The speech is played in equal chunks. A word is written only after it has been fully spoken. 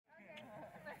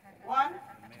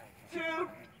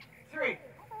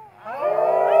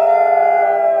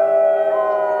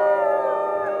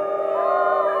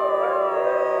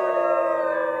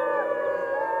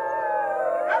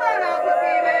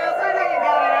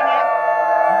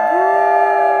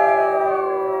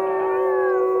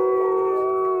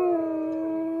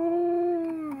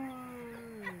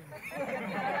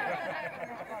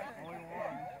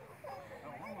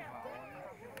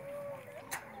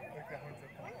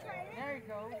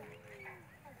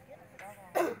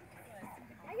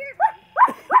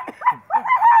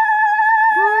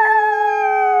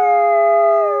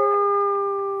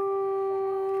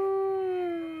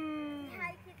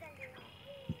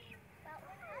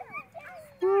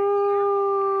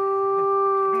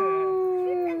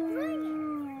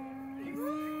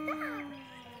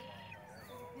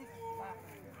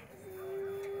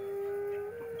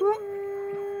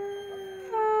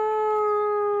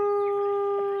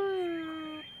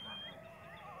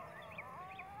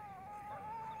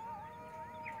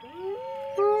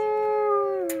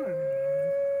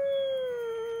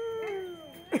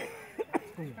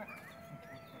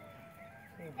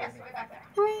Yes, way back there.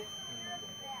 Who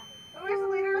is the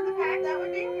leader of the pack? That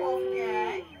would be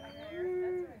Wolfgang.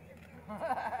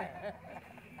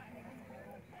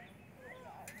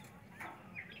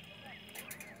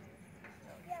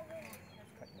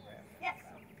 Yes.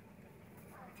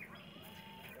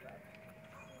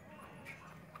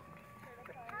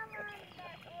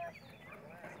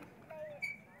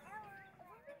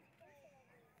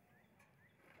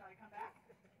 Shall I come back?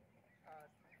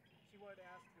 She wanted to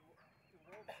ask, do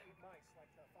wolves eat mice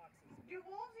like the foxes? Do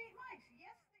wolves eat mice?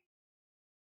 Yes, they do.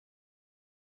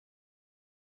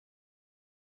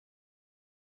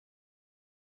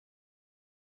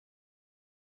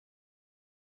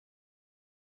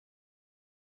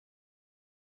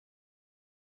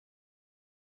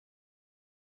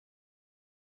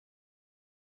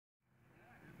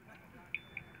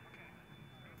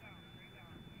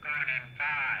 Going in 5,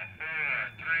 4,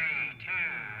 3, 2,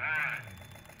 1.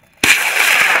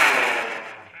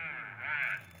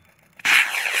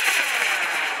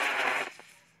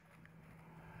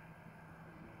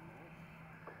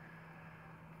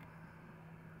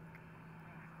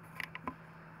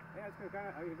 Yeah, it's kind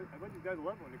of, I bet you guys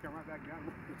love when they come right back down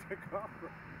and take off.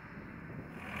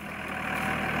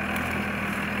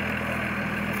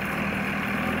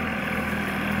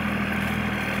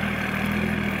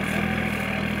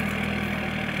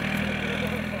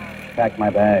 Packed my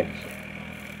bags.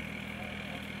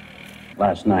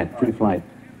 Last night, pre-flight.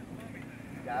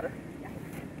 Got her?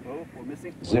 Oh, we're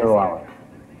missing. 0 hour.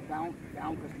 Down,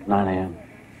 9 a.m.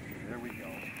 There we go.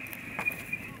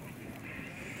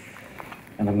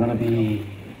 And I'm gonna be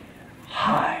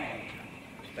high.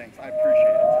 Thanks, I appreciate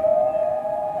it.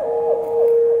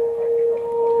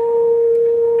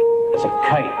 As a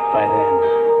kite by then.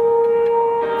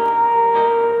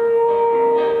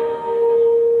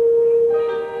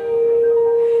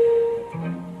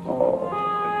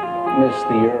 Miss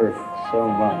the earth so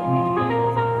much.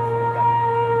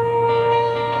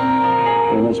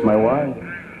 I miss my wife.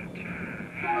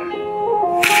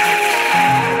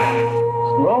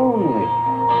 It's lonely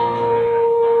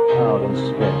out in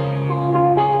space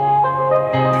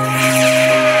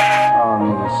on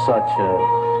such a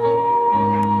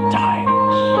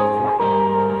tireless flight.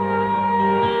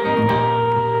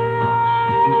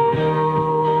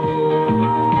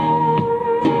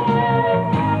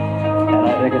 I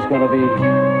think it's going to be a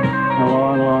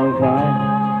long, long time.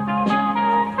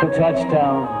 The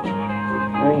touchdown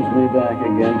brings me back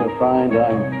again to find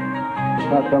I'm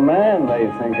not the man they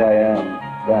think I am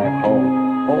back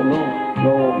home. Oh, no,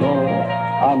 no, no,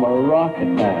 I'm a rocket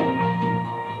man.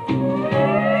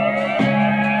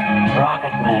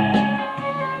 Rocket man.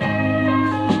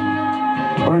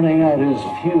 Burning out his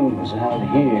fuse out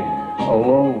here,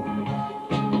 alone.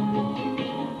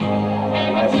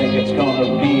 I think it's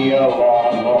gonna be a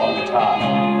long, long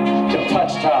time till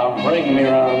touchdown bring me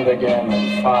round again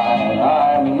and find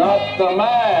I'm not the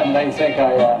man they think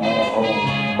I am at home.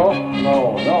 Oh,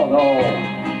 no, no, no.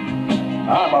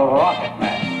 I'm a rocket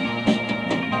man.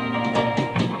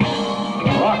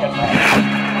 Rocket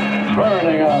man.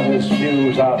 Burning out his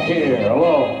fuse out here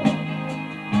alone.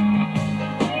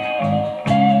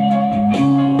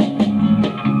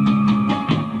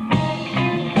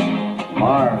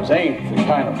 Mars ain't the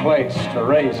kind of place to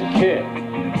raise a kid.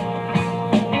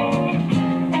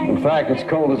 In fact, it's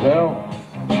cold as hell.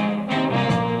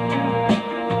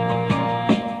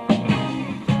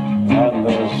 And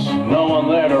there's no one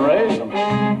there to raise them.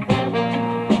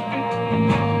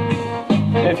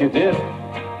 If you did.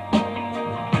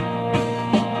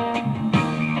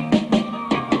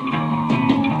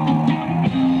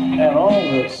 And all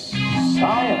this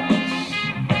science,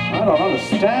 I don't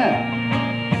understand.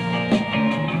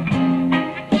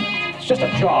 It's just a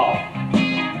job.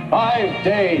 5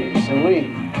 days a week.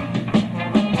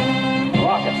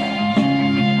 Rocket man.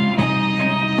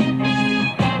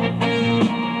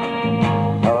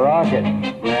 A rocket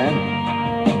man.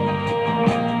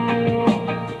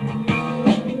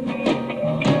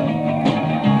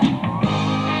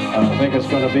 I think it's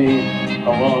going to be a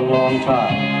long, long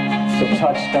time. The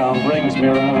touchdown brings me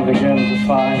around again to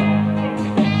find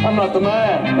I'm not the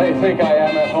man they think I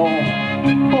am at home.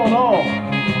 Oh no,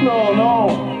 no, no,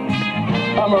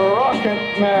 I'm a rocket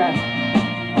man.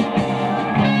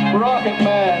 Rocket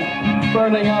man,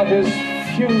 burning out his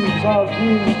fuse out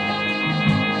here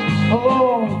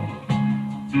alone.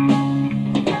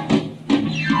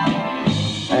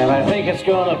 And I think it's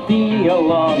gonna be a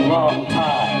long, long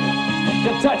time.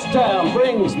 The touchdown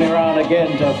brings me around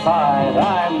again to find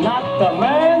I'm not the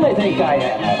man they think I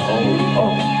am at home.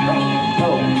 Oh,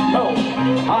 no, no,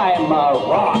 I'm a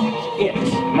rocket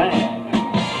man.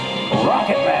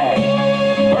 Rocket man,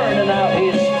 burning out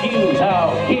his fuse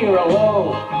out here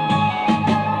alone.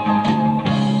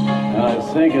 And I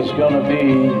think it's gonna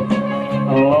be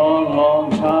a long, long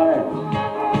time.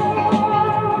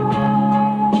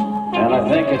 And I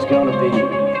think it's going to be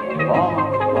a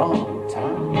long, long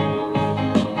time.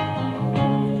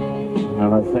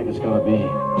 And I think it's going to be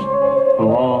a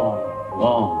long,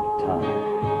 long time.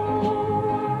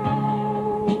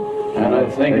 And I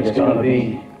think it's going to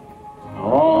be a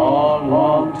long,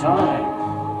 long time.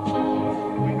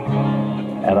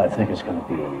 And I think it's going to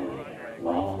be a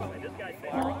long, long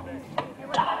time.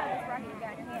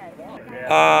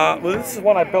 Well, this is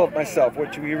one I built myself,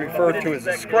 which we refer to as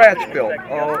a scratch build.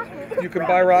 You can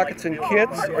buy rockets in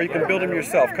kits, or you can build them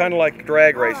yourself, kind of like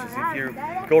drag races. If you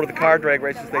go to the car drag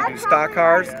races, they do stock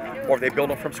cars, or they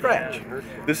build them from scratch.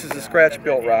 This is a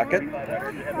scratch-built rocket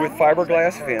with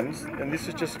fiberglass fins, and this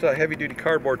is just a heavy-duty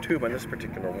cardboard tube on this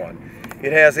particular one.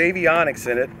 It has avionics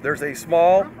in it. There's a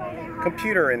small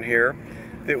computer in here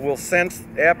that will sense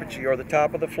apogee, or the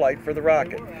top of the flight for the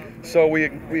rocket. So we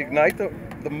ignite the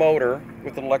motor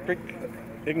with an electric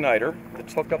igniter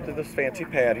that's hooked up to this fancy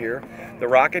pad here. The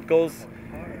rocket goes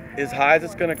as high as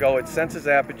it's going to go. It senses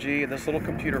apogee, and this little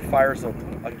computer fires a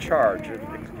charge, a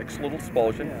little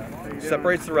explosion,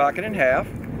 separates the rocket in half.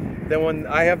 Then when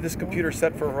I have this computer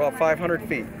set for 500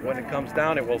 feet, when it comes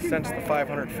down, it will sense the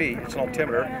 500 feet. It's an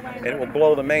altimeter, and it will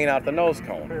blow the main out the nose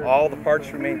cone. All the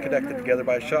parts remain connected together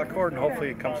by a shock cord, and hopefully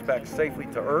it comes back safely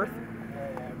to Earth,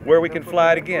 where we can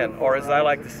fly it again, or as I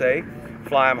like to say,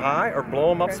 fly them high or blow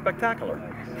them up spectacular.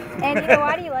 And you know,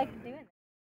 why do you like